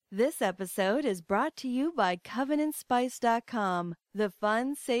This episode is brought to you by CovenantSpice.com, the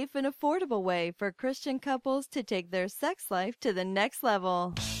fun, safe, and affordable way for Christian couples to take their sex life to the next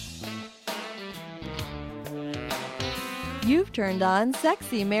level. You've turned on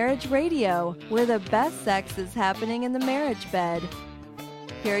Sexy Marriage Radio, where the best sex is happening in the marriage bed.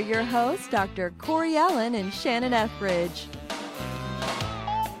 Here are your hosts, Dr. Corey Allen and Shannon Ethridge.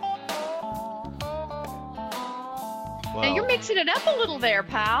 Wow. Now you're mixing it up a little there,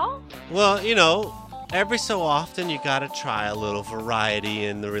 pal. Well, every so often you got to try a little variety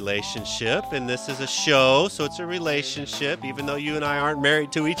in the relationship, and this is a show, so it's a relationship, even though you and I aren't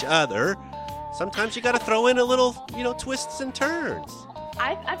married to each other. Sometimes you got to throw in a little, twists and turns.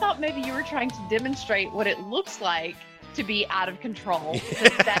 I thought maybe you were trying to demonstrate what it looks like to be out of control.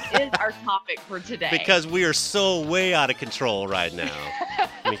 Because that is our topic for today. Because we are so way out of control right now.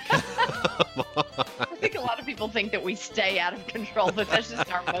 Come on. I think a lot of people think that we stay out of control, but that's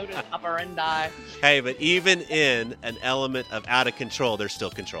just our modus operandi. Hey, but even in an element of out of control, there's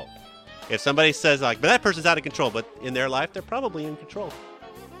still control. If somebody says but that person's out of control, but in their life, they're probably in control.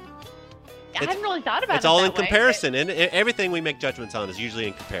 I hadn't really thought about it. It's all that in comparison, and everything we make judgments on is usually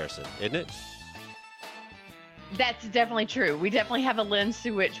in comparison, isn't it? That's definitely true. We definitely have a lens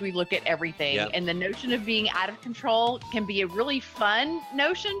through which we look at everything. Yep. And the notion of being out of control can be a really fun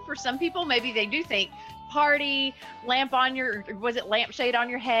notion for some people. Maybe they do think party, lampshade on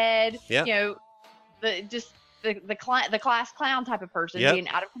your head, Yep. the class clown type of person Yep. being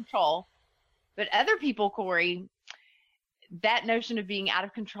out of control. But other people, Corey, that notion of being out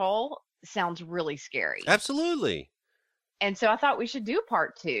of control sounds really scary. Absolutely. And so I thought we should do a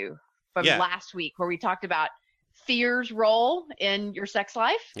part 2 from Yeah. last week where we talked about fear's role in your sex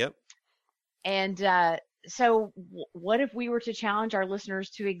life. Yep. And so what if we were to challenge our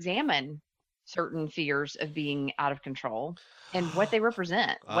listeners to examine certain fears of being out of control and what they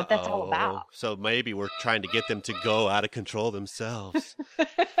represent, what that's all about? So maybe we're trying to get them to go out of control themselves.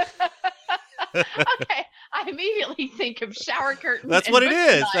 Okay. I immediately think of shower curtains. That's and what it book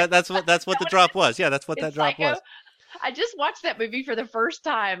is. knives. That's what the drop was. Yeah, that's what In that drop Psycho. was. I just watched that movie for the first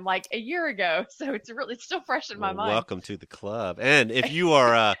time like a year ago, so it's still fresh in my mind. Welcome to the club. And if you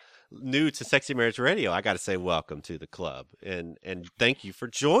are new to Sexy Marriage Radio, I got to say welcome to the club, and thank you for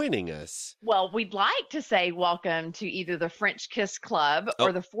joining us. Well, we'd like to say welcome to either the French Kiss Club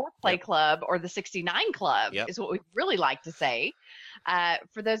or the Foreplay Yep. Club or the 69 Club Yep. is what we'd really like to say.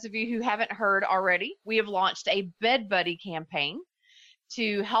 For those of you who haven't heard already, we have launched a Bed Buddy campaign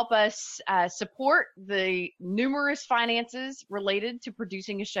to help us support the numerous finances related to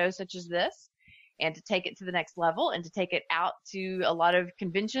producing a show such as this, and to take it to the next level, and to take it out to a lot of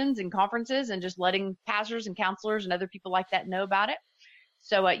conventions and conferences, and just letting pastors and counselors and other people like that know about it.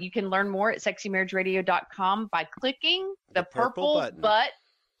 So you can learn more at sexymarriageradio.com by clicking the purple button.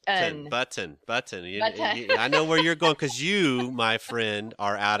 Button. I know where you're going, because you, my friend,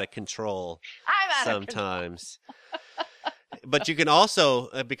 are out of control I'm out sometimes. But you can also,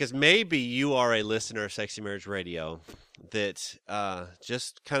 because maybe you are a listener of Sexy Marriage Radio that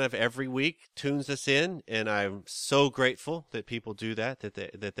just kind of every week tunes us in, and I'm so grateful that people do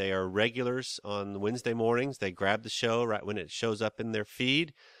that they are regulars on Wednesday mornings. They grab the show right when it shows up in their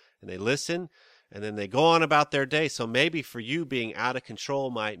feed, and they listen, and then they go on about their day. So maybe for you, being out of control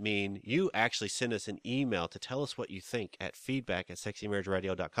might mean you actually send us an email to tell us what you think at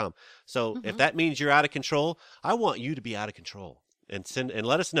feedback@sexymarriageradio.com. So if that means you're out of control, I want you to be out of control, and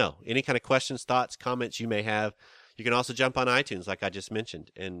let us know any kind of questions, thoughts, comments you may have. You can also jump on iTunes, like I just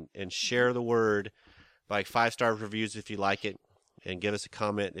mentioned, and share the word by 5-star reviews if you like it, and give us a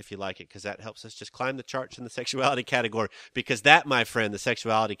comment if you like it, because that helps us just climb the charts in the sexuality category, because that, my friend, the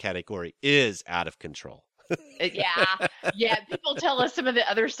sexuality category is out of control. Yeah. People tell us some of the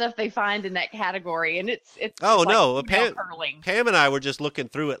other stuff they find in that category, and it's Pam and I were just looking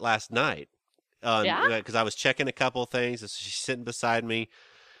through it last night, because I was checking a couple of things. She's sitting beside me.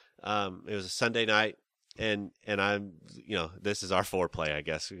 It was a Sunday night. And I'm, this is our foreplay, I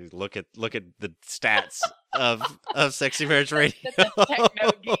guess. Look at the stats of Sexy Marriage Radio.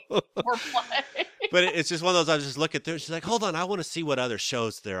 But it's just one of those, I was just looking through. She's like, hold on, I want to see what other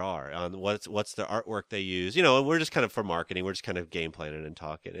shows there are on what's the artwork they use. And we're just kind of for marketing. We're just kind of game planning and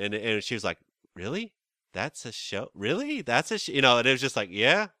talking. And she was like, really? That's a show? Really? That's a show? And it was just like,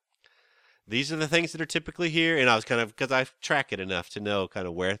 yeah. These are the things that are typically here. And I was kind of, because I track it enough to know kind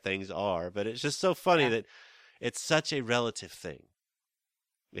of where things are. But it's just so funny that it's such a relative thing,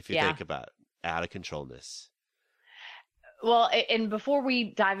 if you think about out of controlness. Well, and before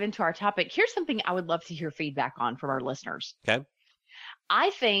we dive into our topic, here's something I would love to hear feedback on from our listeners. Okay.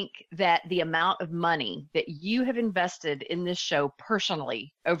 I think that the amount of money that you have invested in this show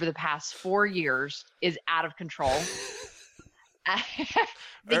personally over the past 4 years is out of control. I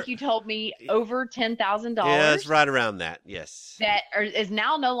think you told me over $10,000. Yeah, it's right around that. Yes. Is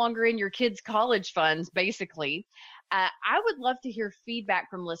now no longer in your kids' college funds, basically. I would love to hear feedback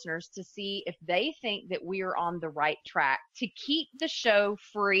from listeners to see if they think that we are on the right track to keep the show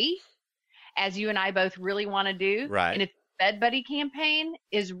free, as you and I both really want to do. Right. And if the Bed Buddy campaign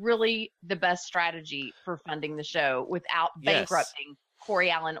is really the best strategy for funding the show without bankrupting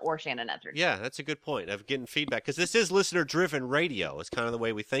Corey Allen or Shannon Etheridge. Yeah, that's a good point of getting feedback, because this is listener-driven radio. It's kind of the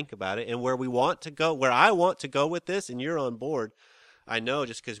way we think about it, and where we want to go, where I want to go with this, and you're on board, I know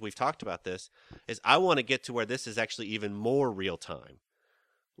just because we've talked about this, is I want to get to where this is actually even more real-time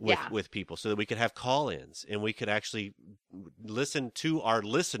with people, so that we could have call-ins, and we could actually listen to our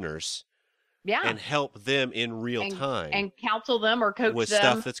listeners and help them in real time. And counsel them or coach with them.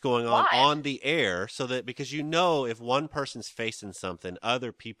 Stuff that's going on the air, so that, because if one person's facing something,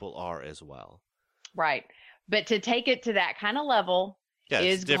 other people are as well. Right. But to take it to that kind of level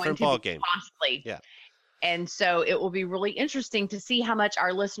is different going ball to be game. costly. Yeah. And so it will be really interesting to see how much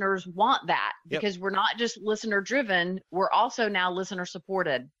our listeners want that, because we're not just listener driven, we're also now listener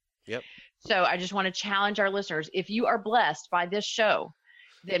supported. Yep. So I just want to challenge our listeners. If you are blessed by this show,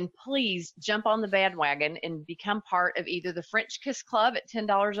 then please jump on the bandwagon and become part of either the French Kiss Club at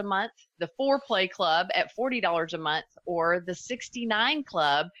 $10 a month, the Foreplay Club at $40 a month, or the 69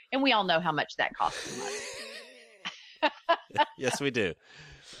 Club. And we all know how much that costs a month. Yes, we do.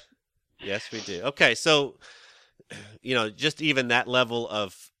 Yes, we do. Okay, so, just even that level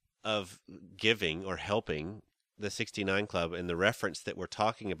of giving or helping the 69 Club and the reference that we're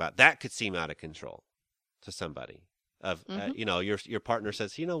talking about, that could seem out of control to somebody. Your partner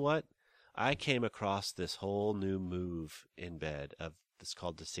says, you know what? I came across this whole new move in bed it's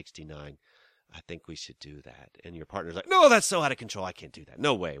called the 69. I think we should do that. And your partner's like, no, that's so out of control. I can't do that.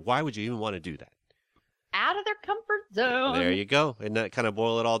 No way. Why would you even want to do that? Out of their comfort zone. There you go. And that kind of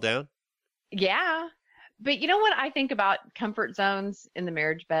boil it all down? Yeah. But you know what I think about comfort zones in the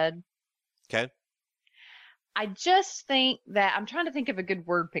marriage bed? Okay. I just think that I'm trying to think of a good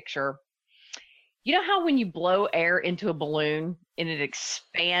word picture. You know how when you blow air into a balloon and it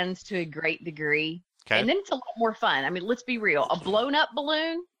expands to a great degree? Okay. And then it's a lot more fun. I mean, let's be real. A blown up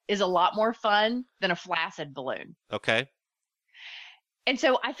balloon is a lot more fun than a flaccid balloon. Okay. And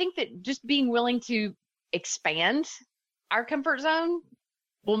so I think that just being willing to expand our comfort zone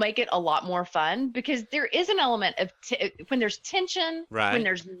will make it a lot more fun, because there is an element of when there's tension, right, when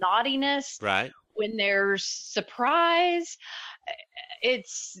there's naughtiness, right, when there's surprise,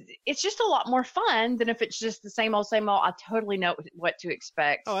 it's just a lot more fun than if it's just the same old. I totally know what to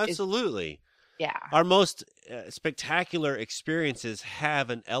expect. Oh, absolutely. Yeah. Our most spectacular experiences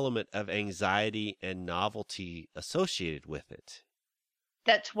have an element of anxiety and novelty associated with it.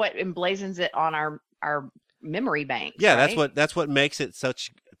 That's what emblazons it on our memory banks. Yeah, right? that's what makes it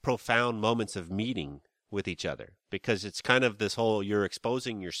such profound moments of meeting with each other, because it's kind of this whole, you're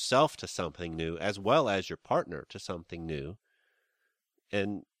exposing yourself to something new as well as your partner to something new,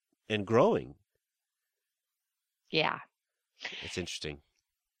 and growing. Yeah. It's interesting.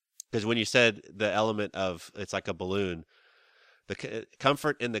 Because when you said the element of it's like a balloon, the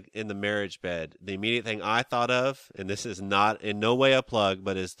comfort in the marriage bed, the immediate thing I thought of, and this is not in no way a plug,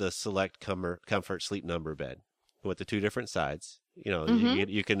 but is the Select Comfort Sleep Number bed with the two different sides.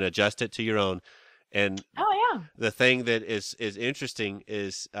 You can adjust it to your own. And the thing that is interesting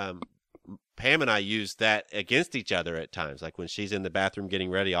is Pam and I use that against each other at times. Like when she's in the bathroom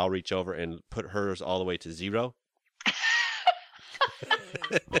getting ready, I'll reach over and put hers all the way to 0.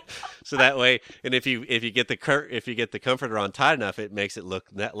 So that way, and if you get the comforter on tight enough, it makes it look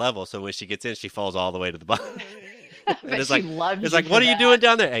that level. So when she gets in, she falls all the way to the bottom. And it's like, what are you doing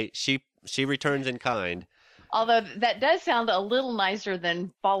down there? Hey, she returns in kind. Although that does sound a little nicer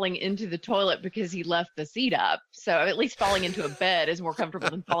than falling into the toilet because he left the seat up. So at least falling into a bed is more comfortable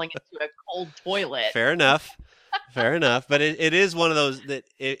than falling into a cold toilet. Fair enough. But it is one of those that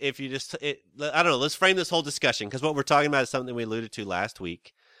if you I don't know, let's frame this whole discussion, because what we're talking about is something we alluded to last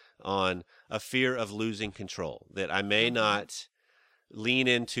week on a fear of losing control, that I may not lean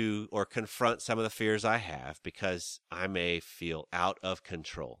into or confront some of the fears I have because I may feel out of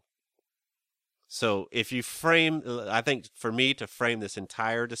control. So if you I think for me to frame this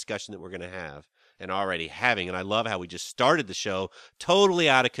entire discussion that we're going to have and already having, and I love how we just started the show totally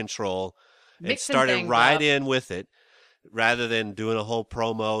out of control and started right in with it, rather than doing a whole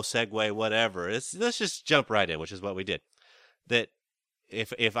promo, segue, whatever. Let's just jump right in, which is what we did. That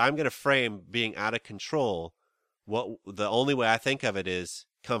if I'm going to frame being out of control, the only way I think of it is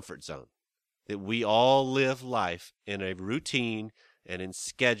comfort zone. That we all live life in a routine and in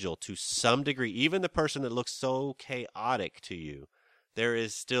schedule to some degree. Even the person that looks so chaotic to you, there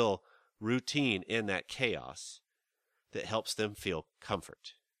is still routine in that chaos that helps them feel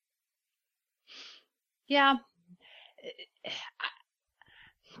comfort. Yeah.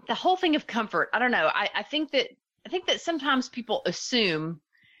 The whole thing of comfort, I don't know. I think that sometimes people assume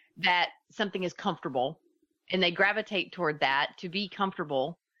that something is comfortable and they gravitate toward that to be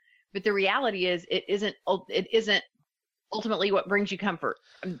comfortable. But the reality is it isn't ultimately what brings you comfort.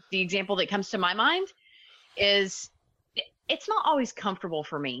 The example that comes to my mind is it's not always comfortable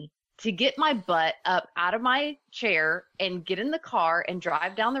for me to get my butt up out of my chair and get in the car and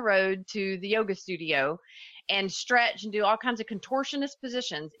drive down the road to the yoga studio and stretch and do all kinds of contortionist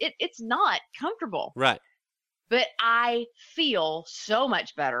positions. It's not comfortable. Right. But I feel so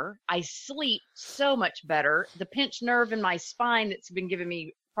much better. I sleep so much better. The pinched nerve in my spine that's been giving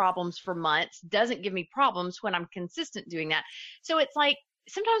me problems for months doesn't give me problems when I'm consistent doing that. So it's like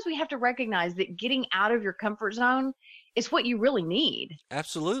sometimes we have to recognize that getting out of your comfort zone is what you really need.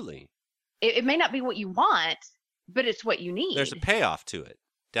 Absolutely. It may not be what you want, but it's what you need. There's a payoff to it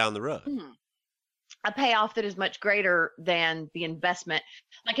down the road. A payoff that is much greater than the investment.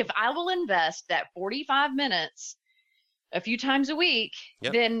 Like if I will invest that 45 minutes a few times a week,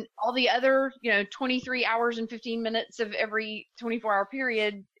 then all the other, 23 hours and 15 minutes of every 24-hour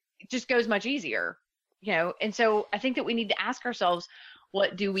period just goes much easier, And so I think that we need to ask ourselves,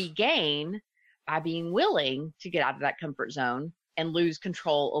 what do we gain by being willing to get out of that comfort zone and lose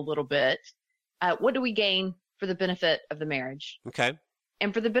control a little bit? What do we gain for the benefit of the marriage? Okay.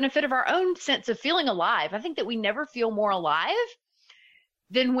 And for the benefit of our own sense of feeling alive. I think that we never feel more alive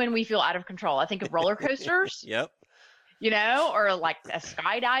than when we feel out of control. I think of roller coasters. Yep. Or like a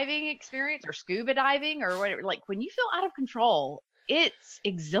skydiving experience or scuba diving or whatever. Like when you feel out of control, it's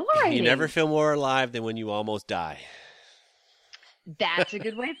exhilarating. You never feel more alive than when you almost die. That's a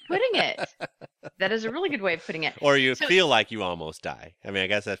good way of putting it. That is a really good way of putting it. Or you feel like you almost die. I mean, I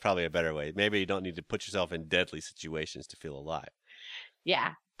guess that's probably a better way. Maybe you don't need to put yourself in deadly situations to feel alive.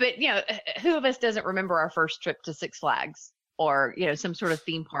 Yeah. But, who of us doesn't remember our first trip to Six Flags or, some sort of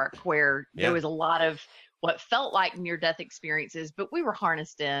theme park where there was a lot of what felt like near-death experiences, but we were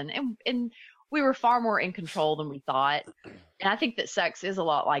harnessed in and we were far more in control than we thought. And I think that sex is a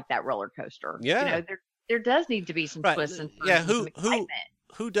lot like that roller coaster. Yeah. There does need to be some twists and turns. Yeah.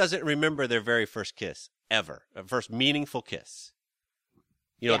 Who doesn't remember their very first kiss ever? A first meaningful kiss?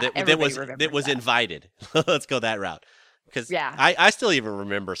 That was invited. Let's go that route. Because I still even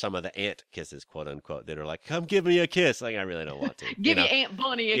remember some of the aunt kisses, quote unquote, that are like, come give me a kiss. Like, I really don't want to. Give your Aunt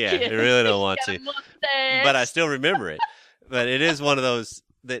Bunny a kiss. Yeah, I really don't want to. But I still remember it. But it is one of those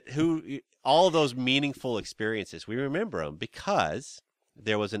all those meaningful experiences, we remember them because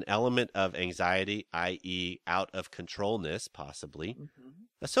there was an element of anxiety, i.e. out of controlness, possibly,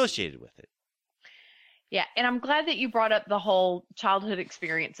 associated with it. Yeah, and I'm glad that you brought up the whole childhood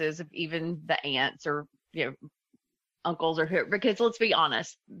experiences of even the aunts or, uncles or who, because let's be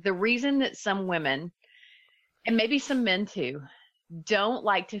honest, the reason that some women and maybe some men too don't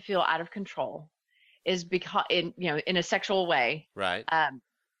like to feel out of control is because in a sexual way, right?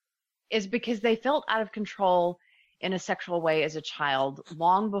 Is because they felt out of control in a sexual way as a child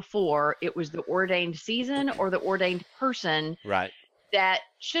long before it was the ordained season or the ordained person, right, that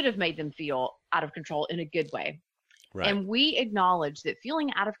should have made them feel out of control in a good way. Right. And we acknowledge that feeling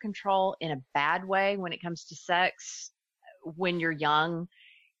out of control in a bad way when it comes to sex when you're young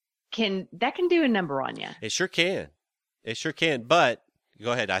can do a number on you. It sure can. But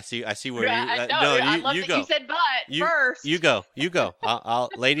go ahead. I see where I love you that go. You said but first. You go. I'll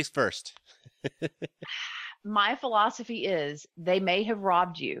ladies first. My philosophy is they may have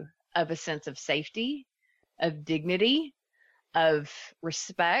robbed you of a sense of safety, of dignity, of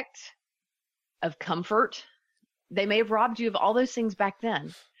respect, of comfort. They may have robbed you of all those things back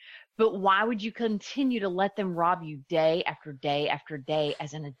then, but why would you continue to let them rob you day after day after day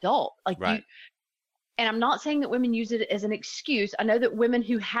as an adult? Right. And I'm not saying that women use it as an excuse. I know that women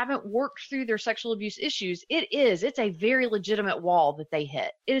who haven't worked through their sexual abuse issues, it's a very legitimate wall that they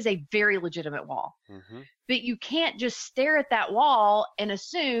hit. It is a very legitimate wall. Mm-hmm. But you can't just stare at that wall and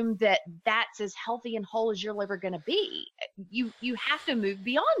assume that that's as healthy and whole as you're ever going to be. You have to move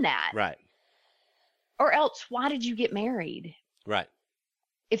beyond that. Right. Or else, why did you get married? Right.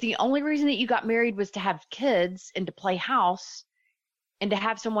 If the only reason that you got married was to have kids and to play house and to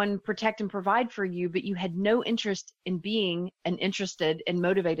have someone protect and provide for you, but you had no interest in being an interested and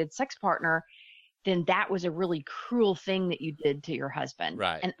motivated sex partner, then that was a really cruel thing that you did to your husband.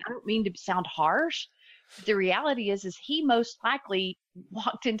 Right. And I don't mean to sound harsh, The reality is he most likely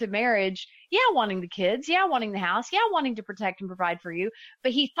walked into marriage, wanting the kids, wanting the house, wanting to protect and provide for you,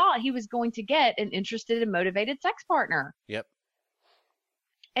 but he thought he was going to get an interested and motivated sex partner. Yep.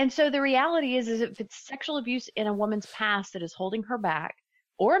 And so the reality is if it's sexual abuse in a woman's past that is holding her back,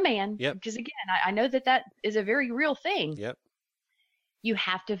 or a man, Yep. because again, I know that is a very real thing. Yep. You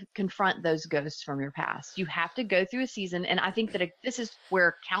have to confront those ghosts from your past. You have to go through a season. And I think that this is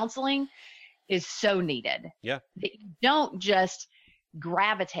where counseling is so needed. Yeah. That you don't just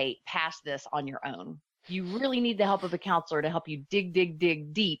gravitate past this on your own. You really need the help of a counselor to help you dig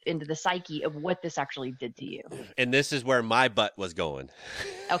deep into the psyche of what this actually did to you. And this is where my butt was going.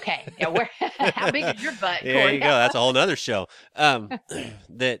 Okay. Yeah, how big is your butt, Corey? There you go. That's a whole nother show.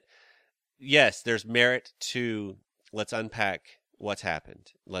 That, yes, there's merit to let's unpack what's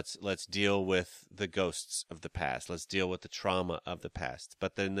happened. Let's deal with the ghosts of the past. Let's deal with the trauma of the past.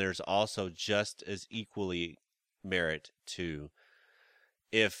 But then there's also just as equally merit to,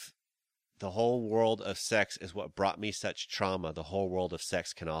 if the whole world of sex is what brought me such trauma, the whole world of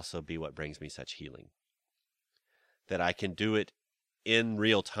sex can also be what brings me such healing. That I can do it in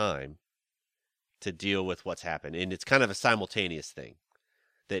real time to deal with what's happened. And it's kind of a simultaneous thing.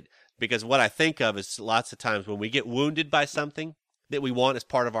 That, because what I think of is lots of times when we get wounded by something that we want as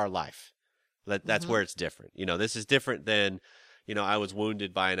part of our life, that's where it's different. This is different than, I was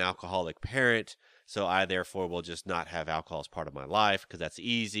wounded by an alcoholic parent, so I therefore will just not have alcohol as part of my life because that's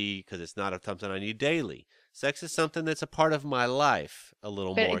easy, because it's not something I need daily. Sex is something that's a part of my life a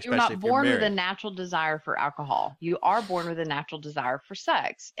little more, But you're not born with a natural desire for alcohol. You are born with a natural desire for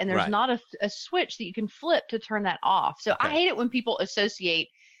sex. And there's not a switch that you can flip to turn that off. So I hate it when people associate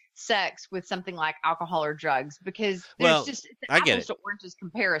sex with something like alcohol or drugs, because there's just apples to oranges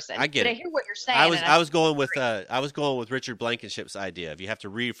comparison. I get it. I hear what you're saying. I was going with Richard Blankenship's idea of you have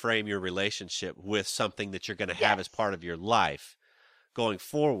to reframe your relationship with something that you're going to have as part of your life going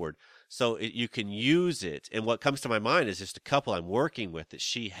forward, so you can use it. And what comes to my mind is just a couple I'm working with that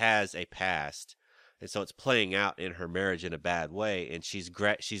she has a past, and so it's playing out in her marriage in a bad way, and she's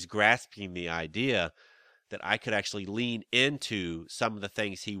grasping the idea that I could actually lean into some of the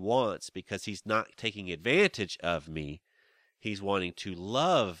things he wants, because he's not taking advantage of me. He's wanting to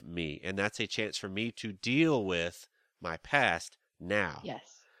love me. And that's a chance for me to deal with my past now.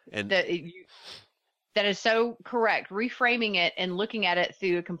 Yes. And that is so correct. Reframing it and looking at it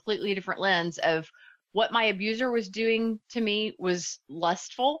through a completely different lens of what my abuser was doing to me was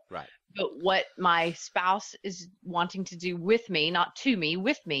lustful. Right. But what my spouse is wanting to do with me, not to me,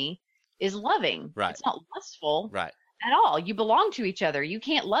 with me, is loving. Right. It's not lustful right. at all. You belong to each other. You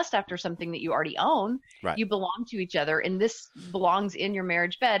can't lust after something that you already own. Right. You belong to each other, and this belongs in your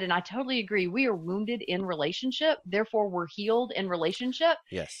marriage bed. And I totally agree. We are wounded in relationship, therefore we're healed in relationship.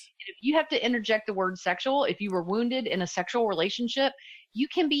 Yes. And if you have to interject the word sexual, if you were wounded in a sexual relationship, you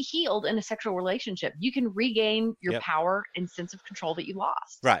can be healed in a sexual relationship. You can regain your power and sense of control that you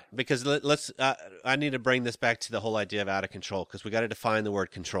lost. Right. Because let's I need to bring this back to the whole idea of out of control, because we got to define the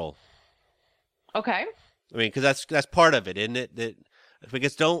word control. Okay. I mean, because that's part of it, isn't it?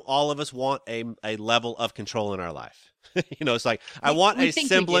 Because don't all of us want a level of control in our life? It's like, I want a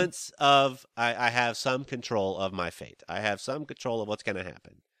semblance of, I have some control of my fate. I have some control of what's going to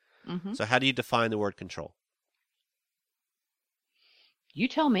happen. Mm-hmm. So how do you define the word control? You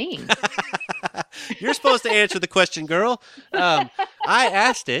tell me. You're supposed to answer the question, girl. I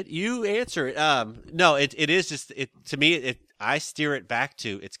asked it. You answer it. No, it is just, to me, I steer it back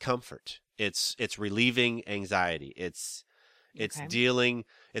to its comfort. It's relieving anxiety. It's dealing.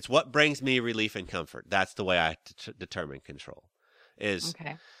 It's what brings me relief and comfort. That's the way I determine control.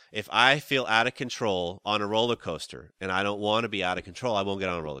 If I feel out of control on a roller coaster and I don't want to be out of control, I won't get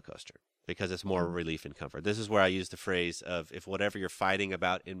on a roller coaster, because it's more relief and comfort. This is where I use the phrase of, if whatever you're fighting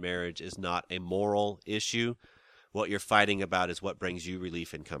about in marriage is not a moral issue, what you're fighting about is what brings you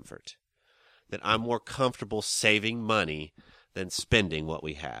relief and comfort. That I'm more comfortable saving money than spending what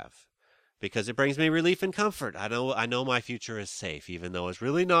we have, because it brings me relief and comfort. I know my future is safe, even though it's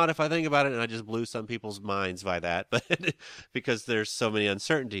really not if I think about it, and I just blew some people's minds by that, but because there's so many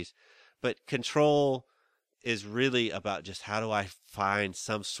uncertainties. But control is really about just, how do I find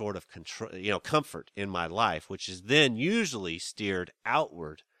some sort of control, comfort in my life, which is then usually steered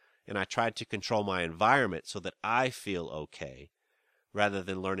outward. And I tried to control my environment so that I feel okay, rather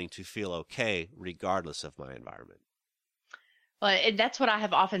than learning to feel okay regardless of my environment. Well, that's what I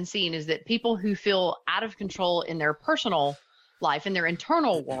have often seen, is that people who feel out of control in their personal life, in their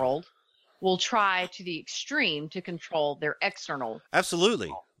internal world, will try to the extreme to control their external. Absolutely.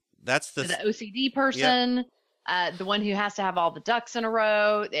 World. That's the OCD person, the one who has to have all the ducks in a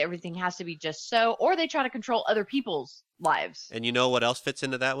row. Everything has to be just so, or they try to control other people's lives. And you know what else fits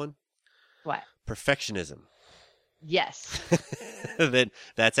into that one? What? Perfectionism. Yes.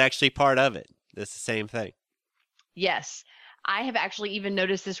 That's actually part of it. It's the same thing. Yes. I have actually even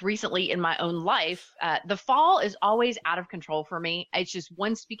noticed this recently in my own life. The fall is always out of control for me. It's just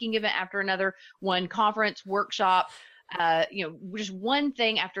one speaking event after another, one conference, workshop, just one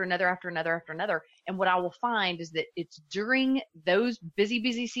thing after another, after another, after another. And what I will find is that it's during those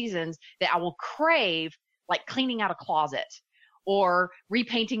busy seasons that I will crave like cleaning out a closet or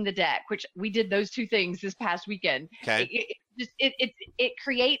repainting the deck, which we did those two things this past weekend. Okay. It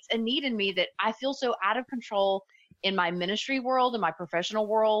creates a need in me that I feel so out of control in my ministry world, in my professional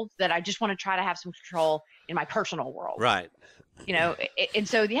world, that I just want to try to have some control in my personal world. Right. And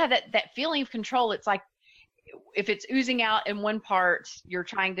so, yeah, that feeling of control, it's like, if it's oozing out in one part, you're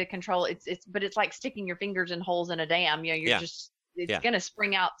trying to control but it's like sticking your fingers in holes in a dam. It's going to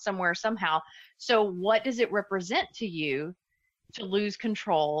spring out somewhere somehow. So what does it represent to you to lose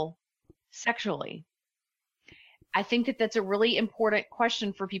control sexually? I think that that's a really important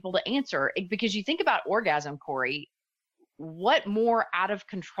question for people to answer, because you think about orgasm, Corey, what more out of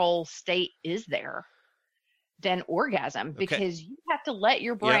control state is there than orgasm? Because you have to let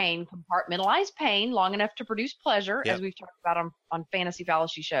your brain compartmentalize pain long enough to produce pleasure, as we've talked about on fantasy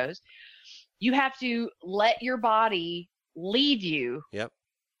fallacy shows. You have to let your body lead you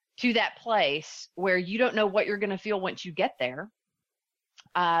to that place where you don't know what you're going to feel once you get there.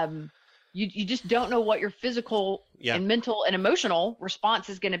 You just don't know what your physical and mental and emotional response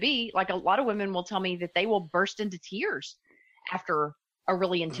is going to be. Like, a lot of women will tell me that they will burst into tears after a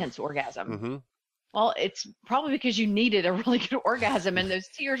really intense orgasm. Mm-hmm. Well, it's probably because you needed a really good orgasm, and those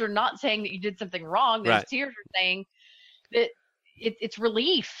tears are not saying that you did something wrong. Those tears are saying that it's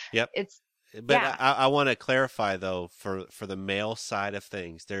relief. Yep. I want to clarify, though, for the male side of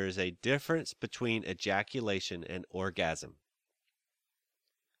things, there is a difference between ejaculation and orgasm.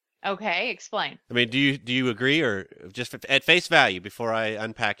 Okay, explain. I mean, do you agree, or just at face value before I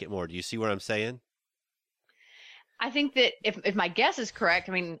unpack it more? Do you see what I'm saying? I think that if my guess is correct,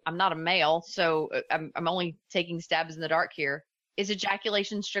 I mean, I'm not a male, so I'm only taking stabs in the dark here. Is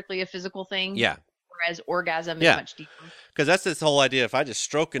ejaculation strictly a physical thing? Yeah. Whereas orgasm is much deeper. Because that's this whole idea. If I just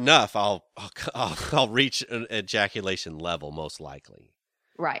stroke enough, I'll reach an ejaculation level, most likely.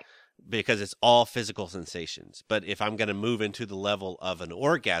 Right. Because it's all physical sensations. But if I'm going to move into the level of an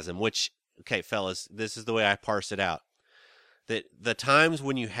orgasm, which, okay, fellas, this is the way I parse it out. That the times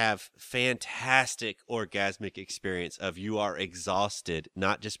when you have fantastic orgasmic experience of you are exhausted,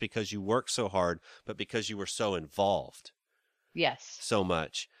 not just because you worked so hard, but because you were so involved. Yes. So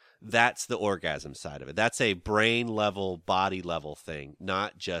much. That's the orgasm side of it. That's a brain level, body level thing,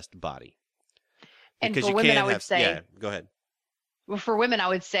 not just body. And for women, I would say... Yeah, go ahead. Well, for women, I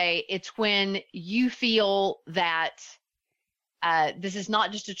would say it's when you feel that this is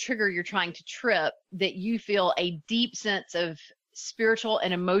not just a trigger you're trying to trip, that you feel a deep sense of spiritual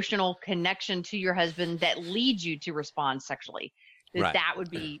and emotional connection to your husband that leads you to respond sexually. That would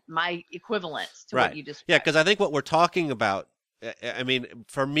be my equivalence to what you just Yeah, because I think what we're talking about, I mean,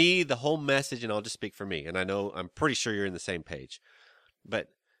 for me, the whole message, and I'll just speak for me, and I'm pretty sure you're in the same page, but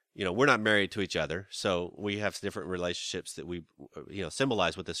we're not married to each other, so we have different relationships that we,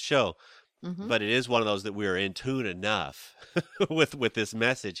 symbolize with this show. Mm-hmm. But it is one of those that we are in tune enough with this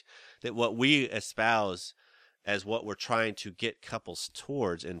message that what we espouse as what we're trying to get couples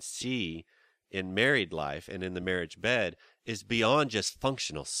towards and see in married life and in the marriage bed is beyond just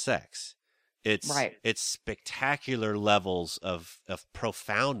functional sex. It's spectacular levels of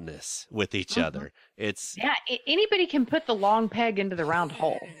profoundness with each other. It's anybody can put the long peg into the round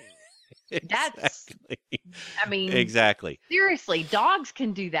hole. Exactly. Exactly. Seriously, dogs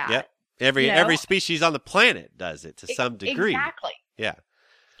can do that. Yep. Every species on the planet does it to some degree. Exactly. Yeah.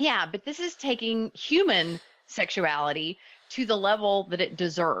 Yeah, but this is taking human sexuality to the level that it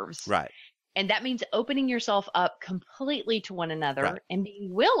deserves. Right. And that means opening yourself up completely to one another and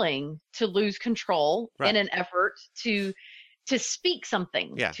being willing to lose control in an effort to speak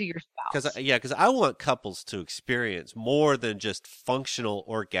something to your spouse. Because I want couples to experience more than just functional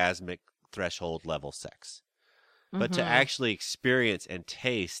orgasmic threshold level sex, but to actually experience and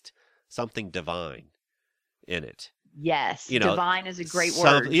taste something divine in it. Yes, divine is a great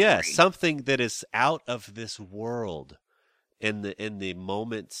word. Yeah, something that is out of this world in the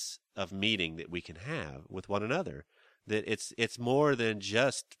moments of meeting that we can have with one another. That it's more than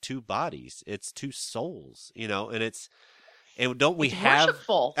just two bodies; it's two souls, and don't we have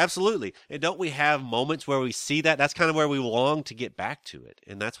worshipful. Absolutely, and don't we have moments where we see that? That's kind of where we long to get back to it,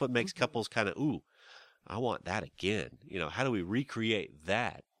 and that's what makes couples kind of I want that again. How do we recreate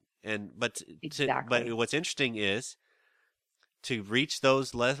that? But what's interesting is to reach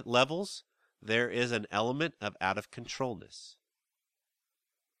those levels, there is an element of out of controlness.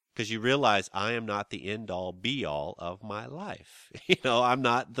 Because you realize I am not the end all be all of my life. I'm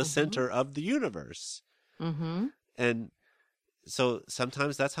not the center of the universe. Mm-hmm. And so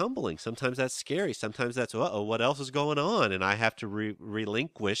sometimes that's humbling. Sometimes that's scary. Sometimes that's, what else is going on? And I have to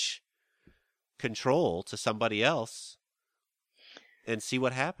relinquish control to somebody else and see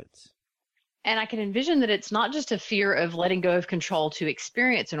what happens. And I can envision that it's not just a fear of letting go of control to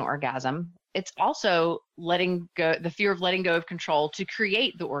experience an orgasm. It's also the fear of letting go of control to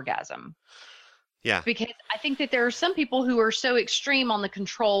create the orgasm. Yeah. Because I think that there are some people who are so extreme on the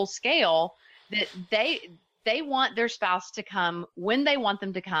control scale that they want their spouse to come when they want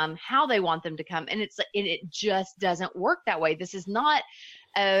them to come, how they want them to come. And it just doesn't work that way. This is not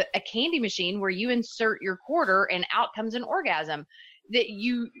a candy machine where you insert your quarter and out comes an orgasm. That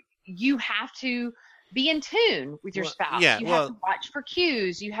you have to be in tune with your spouse. Yeah, you have to watch for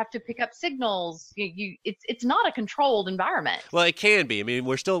cues. You have to pick up signals. It's not a controlled environment. Well, it can be. I mean,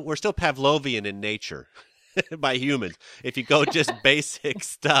 we're still Pavlovian in nature by humans. If you go just basic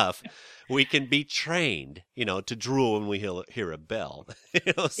stuff, we can be trained, to drool when we hear a bell.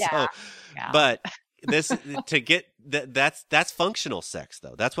 Yeah. But that's functional sex,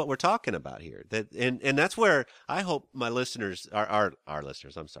 though. That's what we're talking about here. And that's where I hope my listeners, our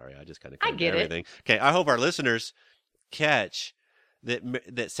listeners, I'm sorry, I just kind of get everything. Okay, I hope our listeners catch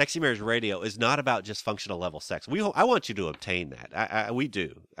that Sexy Marriage Radio is not about just functional level sex. I want you to obtain that. We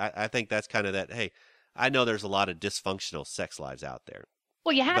do. I think that's kind of that. Hey, I know there's a lot of dysfunctional sex lives out there.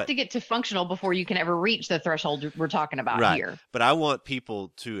 Well, you have to get to functional before you can ever reach the threshold we're talking about here. But I want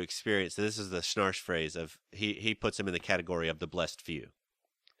people to experience, this is the Schnarch phrase of, he puts them in the category of the blessed few.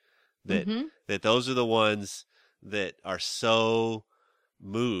 That those are the ones that are so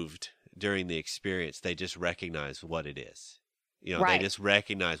moved during the experience, they just recognize what it is. They just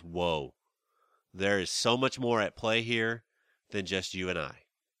recognize, whoa, there is so much more at play here than just you and I.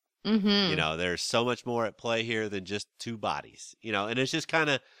 Mm-hmm. There's so much more at play here than just two bodies, and it's just kind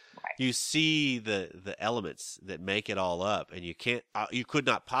of, you see the elements that make it all up, and you could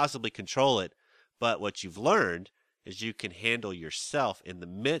not possibly control it. But what you've learned is you can handle yourself in the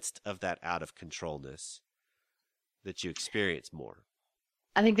midst of that out of controlness that you experience more.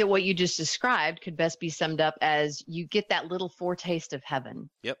 I think that what you just described could best be summed up as you get that little foretaste of heaven.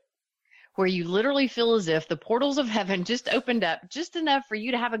 Yep. Where you literally feel as if the portals of heaven just opened up just enough for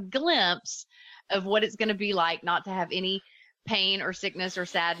you to have a glimpse of what it's going to be like not to have any pain or sickness or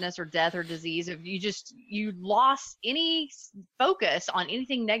sadness or death or disease. If you lost any focus on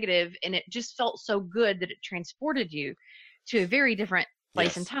anything negative, and it just felt so good that it transported you to a very different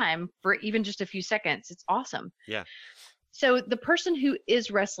place and time for even just a few seconds. It's awesome. Yeah. So the person who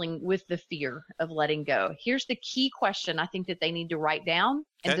is wrestling with the fear of letting go, here's the key question I think that they need to write down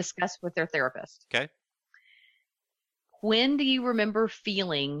and discuss with their therapist. Okay. When do you remember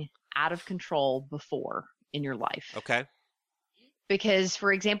feeling out of control before in your life? Okay. Because,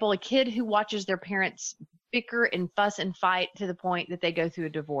 for example, a kid who watches their parents bicker and fuss and fight to the point that they go through a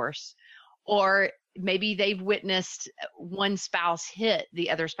divorce, or maybe they've witnessed one spouse hit the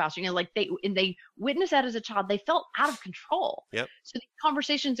other spouse, they witnessed that as a child, they felt out of control. Yep. So the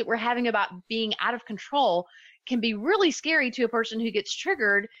conversations that we're having about being out of control can be really scary to a person who gets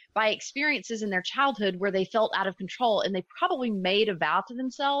triggered by experiences in their childhood where they felt out of control, and they probably made a vow to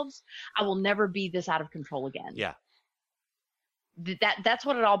themselves, I will never be this out of control again. Yeah. That's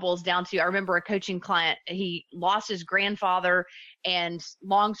what it all boils down to. I remember a coaching client, he lost his grandfather, and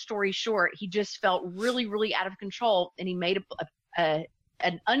long story short, he just felt really, really out of control, and he made an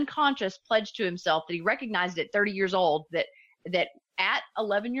unconscious pledge to himself that he recognized at 30 years old that at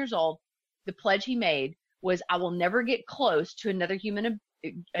 11 years old, the pledge he made was, I will never get close to another human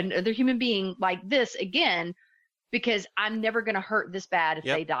being like this again, because I'm never going to hurt this bad if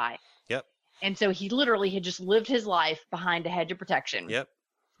they die. Yep. And so he literally had just lived his life behind a hedge of protection. Yep.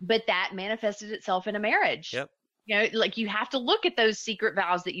 But that manifested itself in a marriage. Yep. You have to look at those secret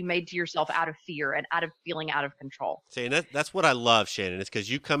vows that you made to yourself out of fear and out of feeling out of control. See, and that's what I love, Shannon. It's because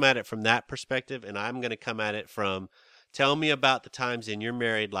you come at it from that perspective, and I'm going to come at it from, tell me about the times in your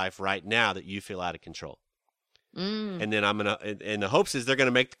married life right now that you feel out of control. And then I'm going to, and the hopes is they're going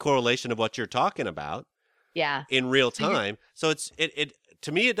to make the correlation of what you're talking about. Yeah. In real time. So it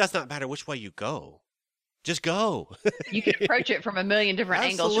to me, it does not matter which way you go. Just go. You can approach it from a million different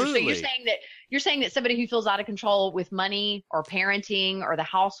angles. So you're saying that somebody who feels out of control with money or parenting or the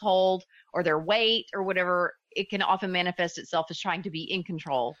household or their weight or whatever, it can often manifest itself as trying to be in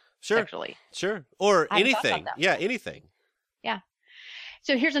control sexually. Sure. Or I hadn't thought anything. about that Yeah, before. anything. Yeah.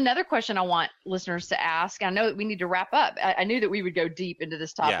 So here's another question I want listeners to ask. I know that we need to wrap up. I knew that we would go deep into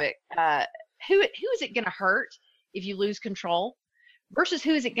this topic. Who is it going to hurt if you lose control versus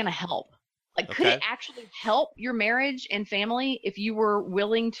who is it going to help? Like, could Okay. it actually help your marriage and family if you were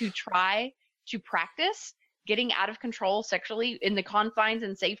willing to try to practice getting out of control sexually in the confines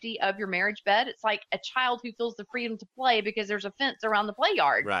and safety of your marriage bed? It's like a child who feels the freedom to play because there's a fence around the play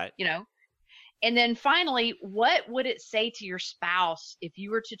yard, Right. you know? And then finally, what would it say to your spouse if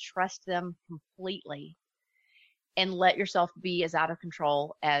you were to trust them completely and let yourself be as out of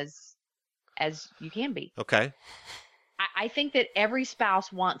control as you can be? Okay. I think that every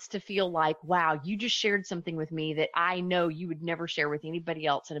spouse wants to feel like, wow, you just shared something with me that I know you would never share with anybody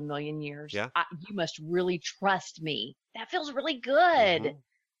else in a million years. Yeah. You must really trust me. That feels really good. Mhm.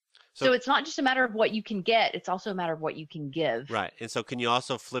 So it's not just a matter of what you can get. It's also a matter of what you can give. Right. And so can you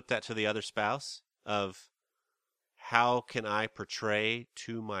also flip that to the other spouse of how can I portray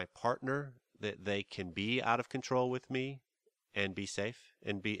to my partner that they can be out of control with me and be safe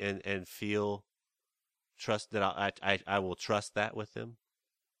and be and feel trust that I will trust that with them?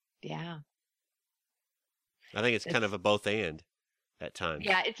 Yeah. I think it's kind of a both and at times.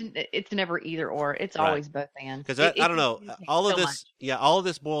 Yeah, it's never either or. It's Right. always both and. Because I don't know, all of so this, all of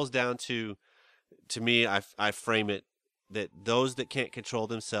this boils down to me, I frame it that those that can't control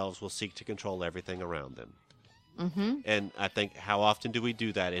themselves will seek to control everything around them. Mm-hmm. And I think, how often do we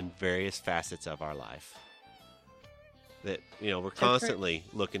do that in various facets of our life? That, we're constantly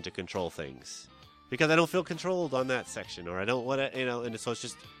looking to control things because I don't feel controlled on that section, or I don't want to, and so it's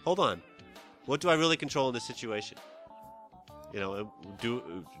just, hold on, what do I really control in this situation?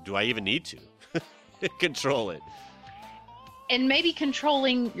 Do I even need to control it? And maybe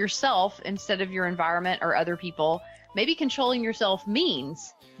controlling yourself instead of your environment or other people, maybe controlling yourself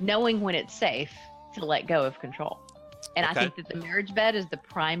means knowing when it's safe to let go of control. And Okay. I think that the marriage bed is the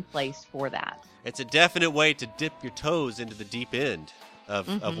prime place for that. It's a definite way to dip your toes into the deep end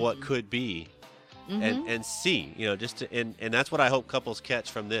of what could be. Mhm. And see, and that's what I hope couples catch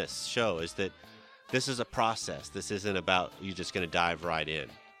from this show, is that this is a process. This isn't about you just going to dive right in.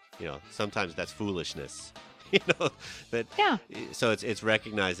 Sometimes that's foolishness. That. Yeah. So it's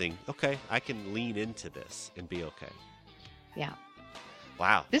recognizing, okay, I can lean into this and be okay. Yeah.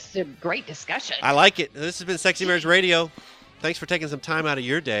 Wow. This is a great discussion. I like it. This has been Sexy Marriage Radio. Thanks for taking some time out of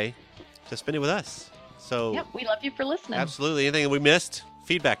your day to spend it with us. So Yep, we love you for listening. absolutely. Anything that we missed,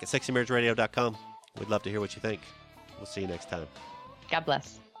 feedback at sexymarriageradio.com. We'd love to hear what you think. We'll see you next time. God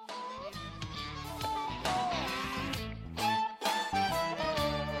bless.